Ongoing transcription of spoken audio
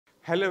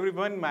Hello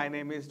everyone, my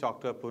name is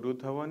Dr.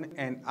 Puruthavan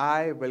and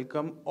I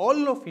welcome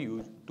all of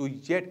you to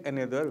yet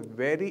another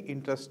very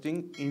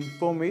interesting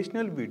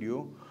informational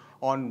video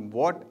on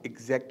what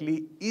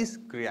exactly is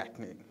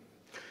creatinine.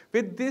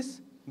 With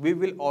this, we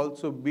will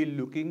also be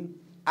looking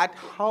at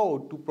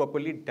how to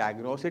properly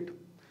diagnose it,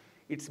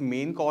 its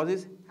main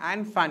causes,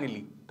 and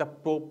finally, the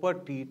proper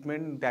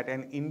treatment that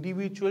an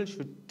individual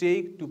should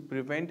take to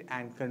prevent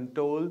and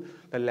control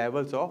the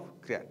levels of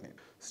creatinine.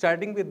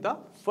 Starting with the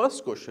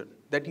first question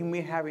that you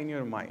may have in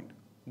your mind.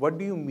 What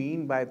do you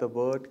mean by the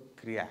word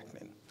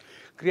creatinine?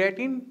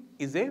 Creatine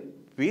is a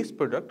waste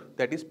product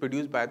that is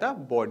produced by the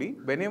body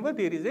whenever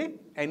there is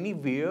any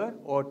wear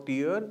or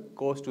tear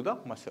caused to the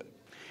muscle.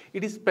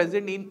 It is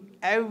present in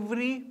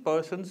every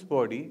person's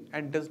body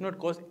and does not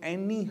cause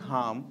any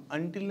harm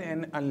until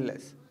and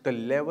unless the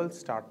levels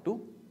start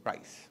to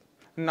rise.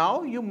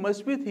 Now you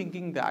must be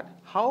thinking that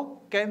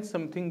how can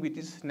something which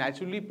is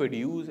naturally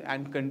produced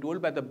and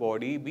controlled by the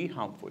body be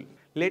harmful?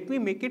 Let me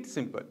make it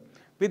simple.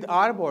 With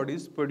our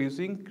bodies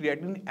producing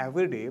creatinine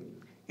every day,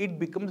 it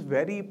becomes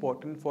very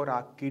important for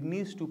our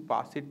kidneys to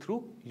pass it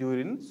through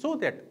urine so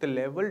that the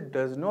level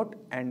does not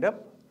end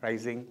up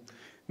rising.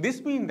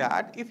 This means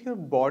that if your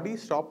body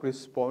stops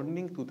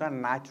responding to the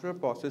natural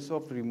process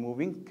of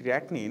removing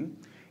creatinine,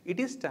 it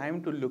is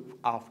time to look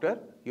after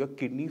your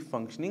kidney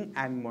functioning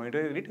and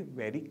monitor it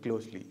very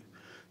closely.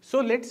 So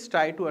let's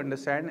try to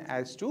understand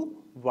as to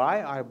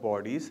why our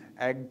bodies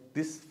act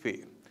this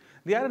way.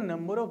 There are a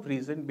number of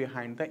reasons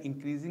behind the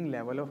increasing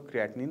level of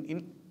creatinine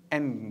in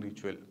an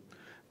individual.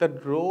 The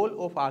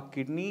role of our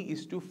kidney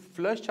is to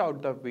flush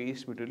out the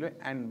waste material,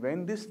 and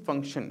when this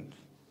functions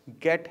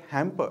get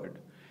hampered,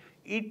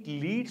 it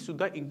leads to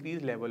the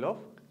increased level of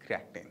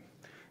creatinine.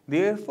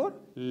 Therefore,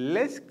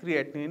 less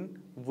creatinine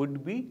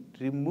would be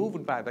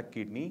removed by the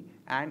kidney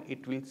and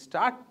it will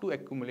start to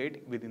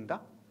accumulate within the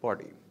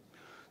body.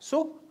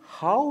 So,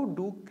 how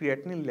do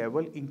creatinine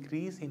level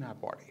increase in our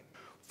body?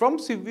 From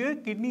severe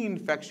kidney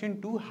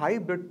infection to high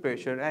blood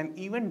pressure and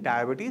even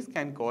diabetes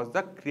can cause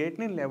the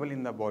creatinine level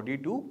in the body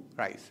to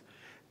rise.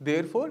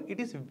 Therefore, it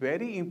is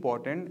very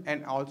important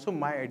and also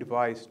my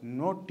advice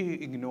not to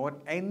ignore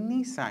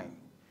any sign.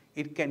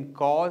 It can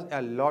cause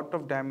a lot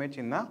of damage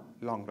in the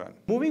long run.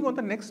 Moving on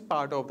the next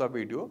part of the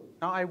video,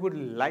 now I would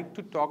like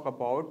to talk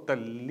about the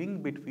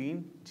link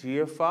between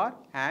GFR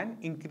and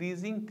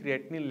increasing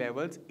creatinine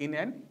levels in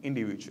an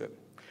individual.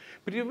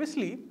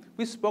 Previously,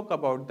 we spoke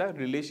about the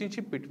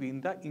relationship between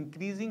the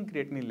increasing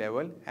creatinine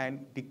level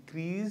and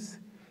decrease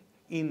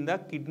in the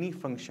kidney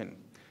function.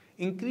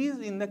 Increase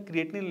in the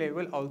creatinine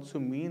level also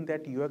means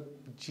that your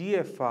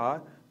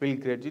GFR will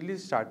gradually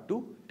start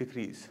to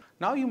decrease.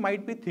 Now you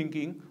might be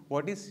thinking,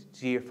 what is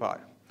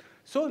GFR?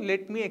 So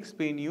let me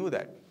explain you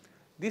that.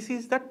 This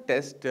is the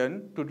test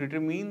done to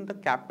determine the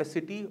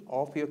capacity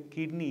of your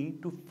kidney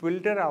to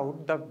filter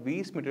out the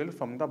waste material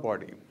from the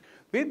body.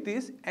 With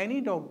this,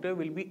 any doctor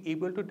will be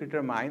able to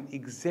determine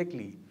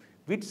exactly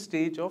which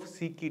stage of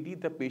CKD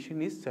the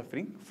patient is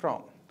suffering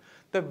from.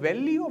 The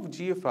value of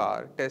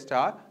GFR tests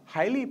are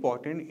highly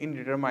important in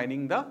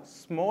determining the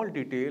small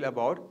detail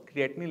about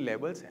creatinine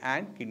levels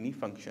and kidney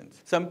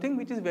functions. Something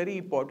which is very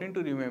important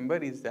to remember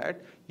is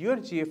that your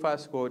GFR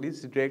score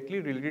is directly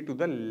related to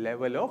the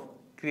level of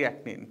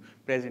creatinine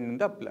present in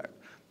the blood.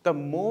 The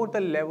more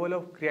the level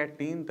of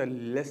creatinine, the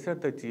lesser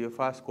the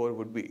GFR score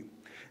would be.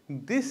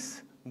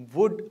 This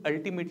would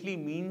ultimately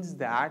means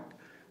that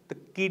the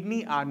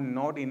kidney are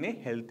not in a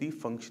healthy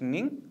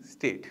functioning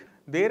state.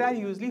 There are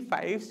usually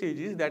 5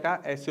 stages that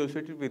are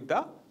associated with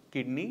the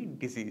kidney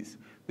disease,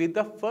 with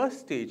the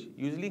first stage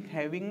usually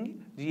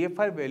having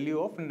GFR value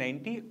of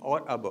 90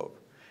 or above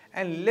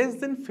and less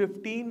than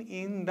 15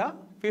 in the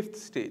 5th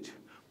stage.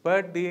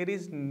 But there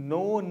is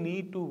no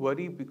need to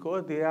worry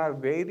because there are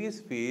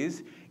various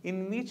ways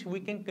in which we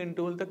can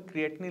control the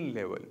creatinine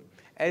level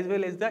as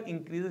well as the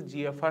increased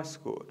GFR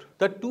score.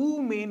 The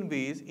 2 main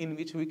ways in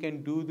which we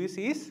can do this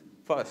is,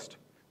 first,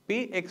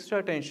 pay extra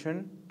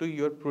attention to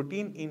your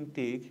protein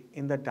intake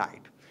in the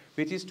diet,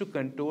 which is to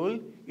control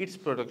its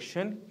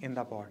production in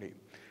the body.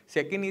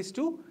 Second is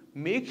to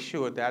make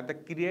sure that the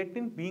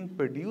creatinine being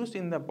produced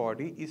in the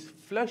body is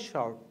flushed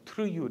out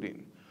through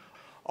urine.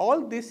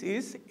 All this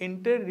is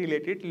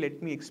interrelated.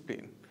 Let me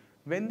explain.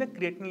 When the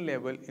creatinine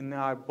level in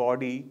our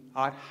body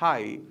are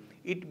high,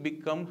 it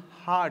becomes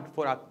hard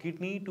for our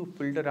kidney to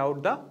filter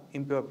out the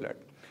impure blood.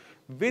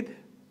 With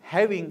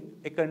having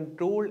a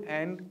controlled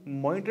and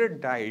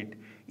monitored diet,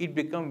 it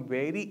becomes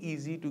very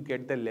easy to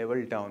get the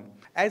level down.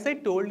 As I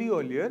told you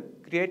earlier,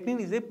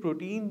 creatinine is a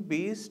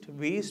protein-based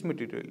waste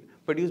material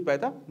produced by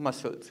the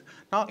muscles.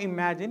 Now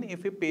imagine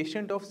if a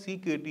patient of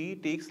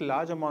CKD takes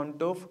large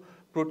amount of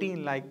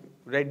protein like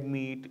red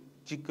meat,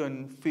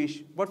 chicken,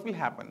 fish, what will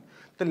happen?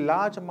 The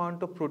large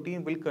amount of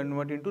protein will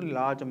convert into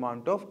large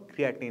amount of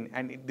creatinine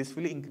and this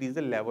will increase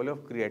the level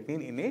of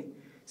creatinine in a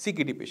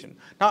CKD patient.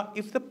 Now,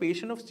 if the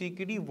patient of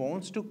CKD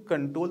wants to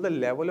control the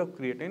level of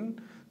creatinine,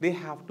 they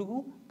have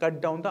to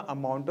cut down the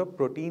amount of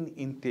protein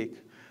intake.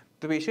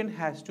 The patient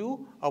has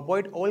to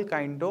avoid all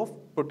kind of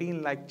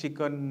protein like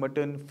chicken,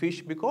 mutton,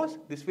 fish, because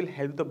this will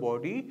help the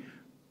body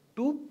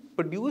to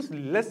produce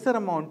lesser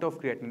amount of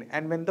creatinine,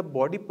 and when the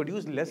body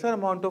produces lesser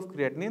amount of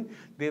creatinine,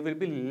 there will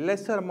be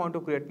lesser amount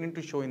of creatinine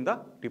to show in the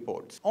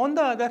reports. On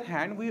the other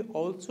hand, we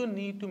also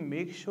need to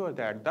make sure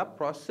that the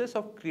process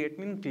of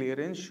creatinine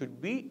clearance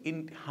should be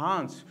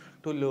enhanced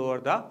to lower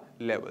the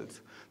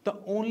levels. The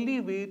only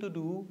way to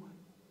do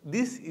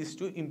this is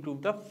to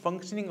improve the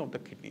functioning of the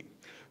kidney,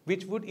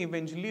 which would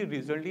eventually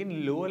result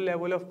in lower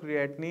level of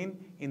creatinine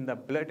in the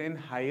blood and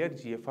higher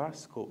GFR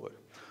score.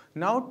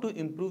 Now, to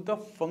improve the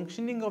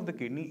functioning of the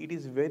kidney, it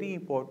is very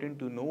important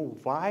to know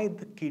why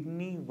the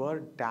kidney were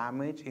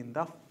damaged in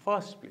the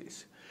first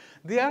place.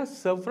 There are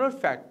several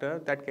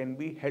factors that can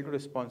be held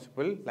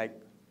responsible, like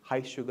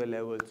high sugar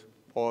levels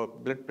or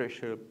blood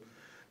pressure.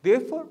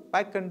 Therefore,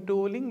 by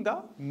controlling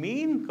the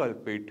main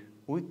culprit,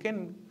 we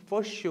can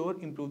for sure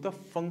improve the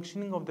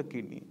functioning of the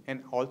kidney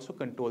and also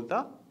control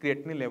the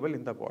creatinine level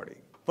in the body.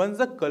 Once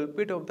the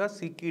culprit of the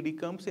CKD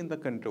comes in the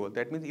control,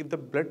 that means if the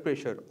blood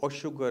pressure or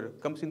sugar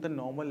comes in the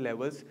normal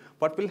levels,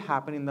 what will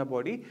happen in the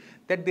body?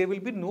 That there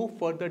will be no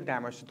further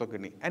damage to the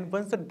kidney. And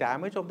once the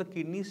damage of the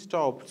kidney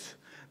stops,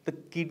 the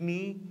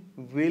kidney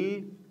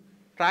will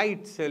try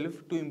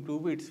itself to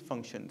improve its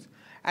functions.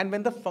 And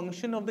when the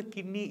function of the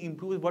kidney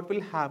improves, what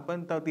will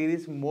happen? That there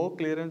is more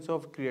clearance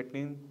of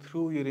creatinine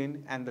through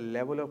urine and the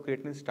level of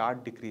creatinine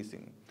start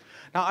decreasing.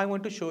 Now I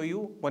want to show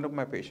you one of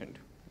my patients.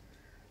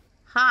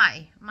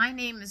 Hi, my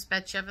name is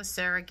Betcheva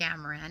Sarah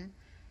Gamaran,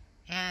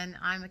 and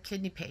I'm a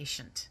kidney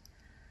patient.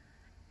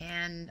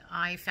 And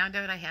I found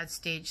out I had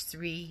stage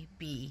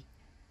 3B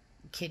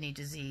kidney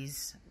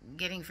disease,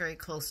 getting very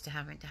close to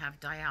having to have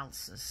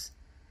dialysis.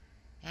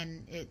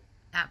 And it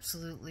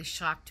absolutely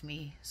shocked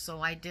me.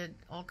 So I did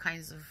all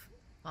kinds of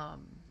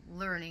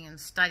learning and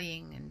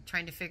studying and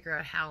trying to figure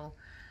out how,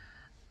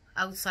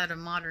 outside of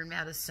modern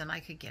medicine, I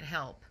could get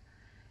help.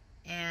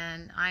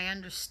 And I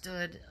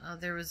understood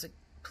there was a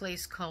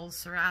place called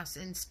SRIAAS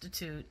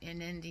Institute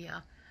in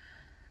India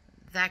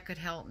that could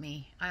help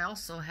me. I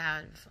also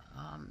have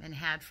and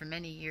had for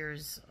many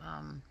years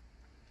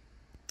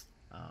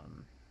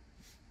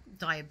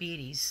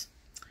diabetes.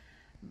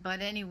 But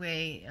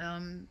anyway,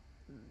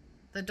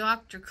 the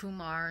Dr.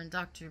 Kumar and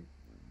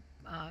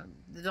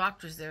the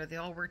doctors there, they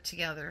all worked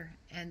together,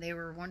 and they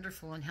were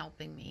wonderful in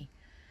helping me.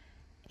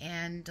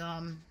 And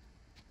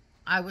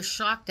I was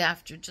shocked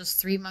after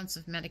just 3 months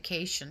of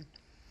medication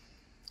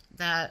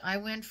that I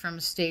went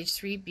from stage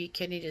 3B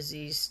kidney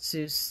disease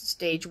to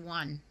stage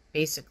 1,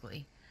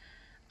 basically.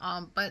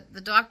 But the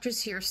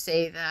doctors here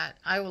say that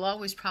I will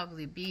always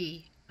probably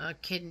be a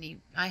kidney.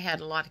 I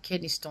had a lot of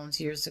kidney stones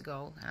years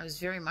ago. I was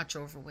very much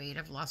overweight.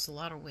 I've lost a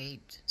lot of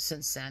weight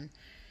since then.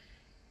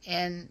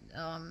 And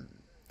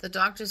the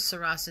doctors at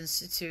SRIAAS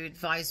Institute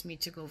advised me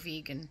to go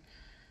vegan.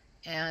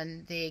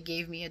 And they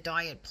gave me a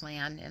diet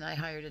plan, and I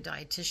hired a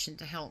dietitian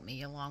to help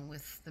me along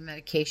with the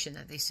medication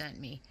that they sent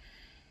me.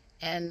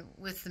 And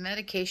with the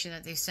medication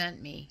that they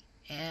sent me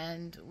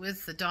and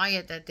with the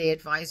diet that they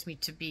advised me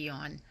to be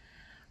on,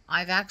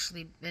 I've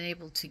actually been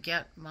able to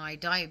get my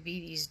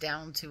diabetes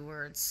down to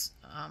where it's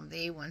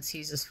the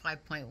A1C is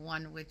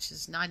 5.1, which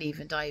is not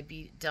even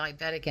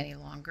diabetic any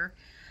longer,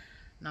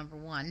 number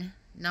one.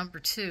 Number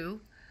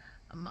two,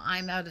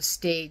 I'm out of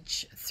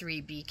stage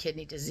 3B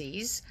kidney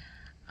disease.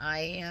 I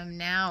am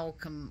now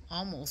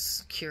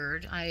almost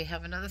cured. I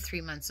have another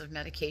 3 months of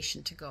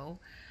medication to go.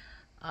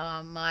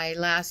 My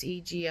last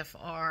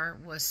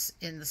eGFR was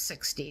in the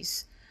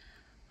 60s.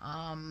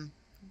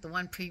 The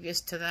one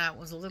previous to that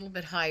was a little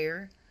bit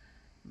higher,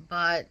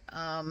 but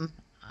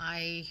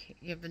I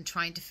have been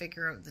trying to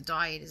figure out the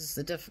diet is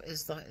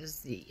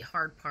the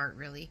hard part,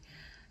 really,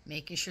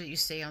 making sure you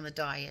stay on the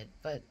diet.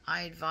 But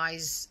I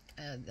advise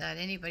that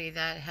anybody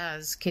that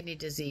has kidney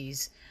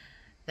disease,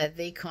 that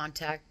they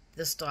contact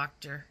this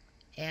doctor,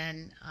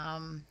 and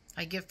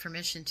I give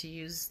permission to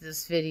use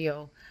this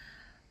video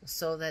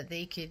so that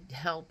they could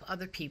help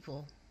other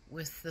people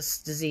with this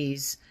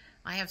disease.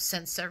 I have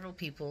sent several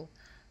people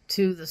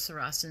to the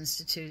SRIAAS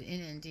Institute in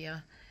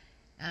India,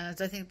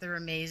 and I think they're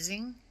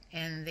amazing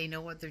and they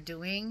know what they're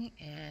doing,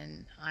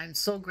 and I'm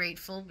so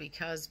grateful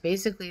because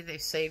basically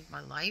they've saved my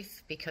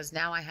life, because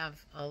now I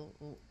have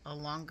a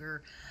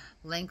longer,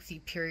 lengthy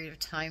period of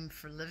time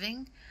for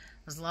living,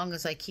 as long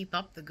as I keep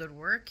up the good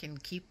work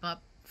and keep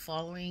up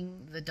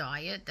following the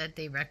diet that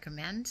they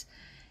recommend.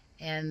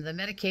 And the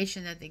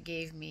medication that they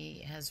gave me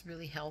has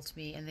really helped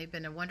me, and they've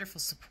been a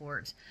wonderful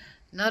support.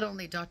 Not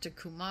only Dr.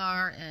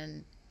 Kumar,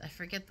 and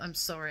I'm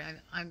sorry,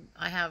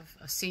 I have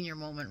a senior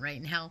moment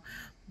right now,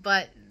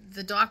 but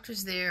the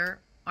doctors there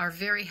are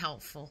very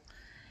helpful,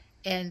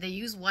 and they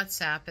use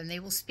WhatsApp, and they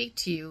will speak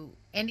to you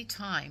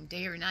anytime,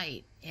 day or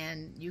night,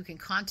 and you can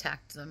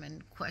contact them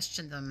and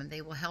question them, and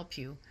they will help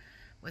you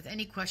with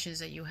any questions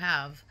that you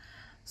have.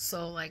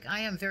 So, like, I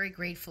am very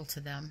grateful to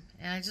them,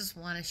 and I just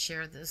want to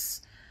share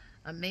this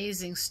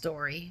amazing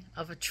story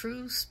of a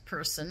true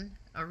person,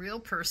 a real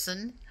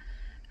person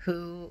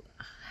who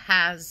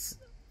has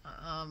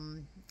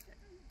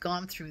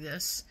gone through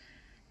this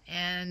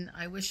And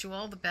I wish you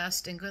all the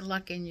best and good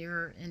luck in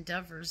your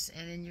endeavors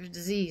and in your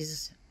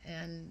disease,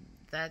 and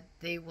that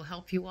they will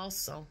help you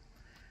also.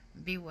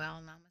 Be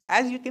well. Namaste.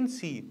 As you can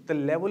see, the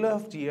level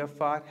of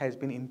GFR has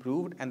been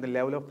improved and the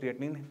level of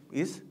creatinine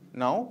is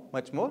now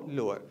much more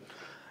lower.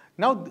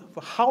 Now,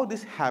 how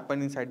this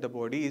happened inside the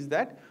body is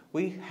that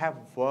we have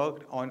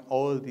worked on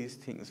all these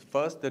things.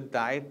 First, the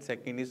diet.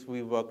 Second is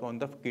we work on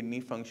the kidney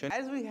function.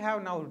 As we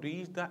have now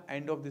reached the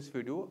end of this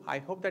video, I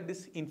hope that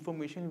this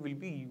information will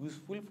be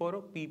useful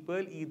for people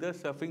either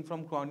suffering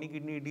from chronic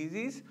kidney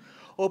disease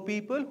or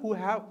people who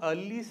have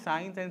early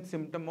signs and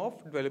symptoms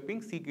of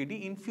developing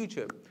CKD in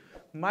future.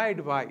 My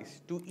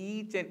advice to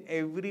each and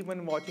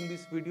everyone watching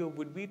this video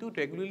would be to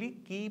regularly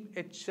keep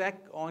a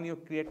check on your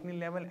creatinine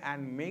level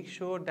and make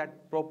sure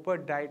that proper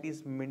diet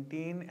is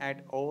maintained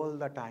at all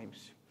the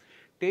times.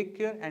 Take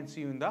care and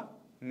see you in the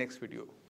next video.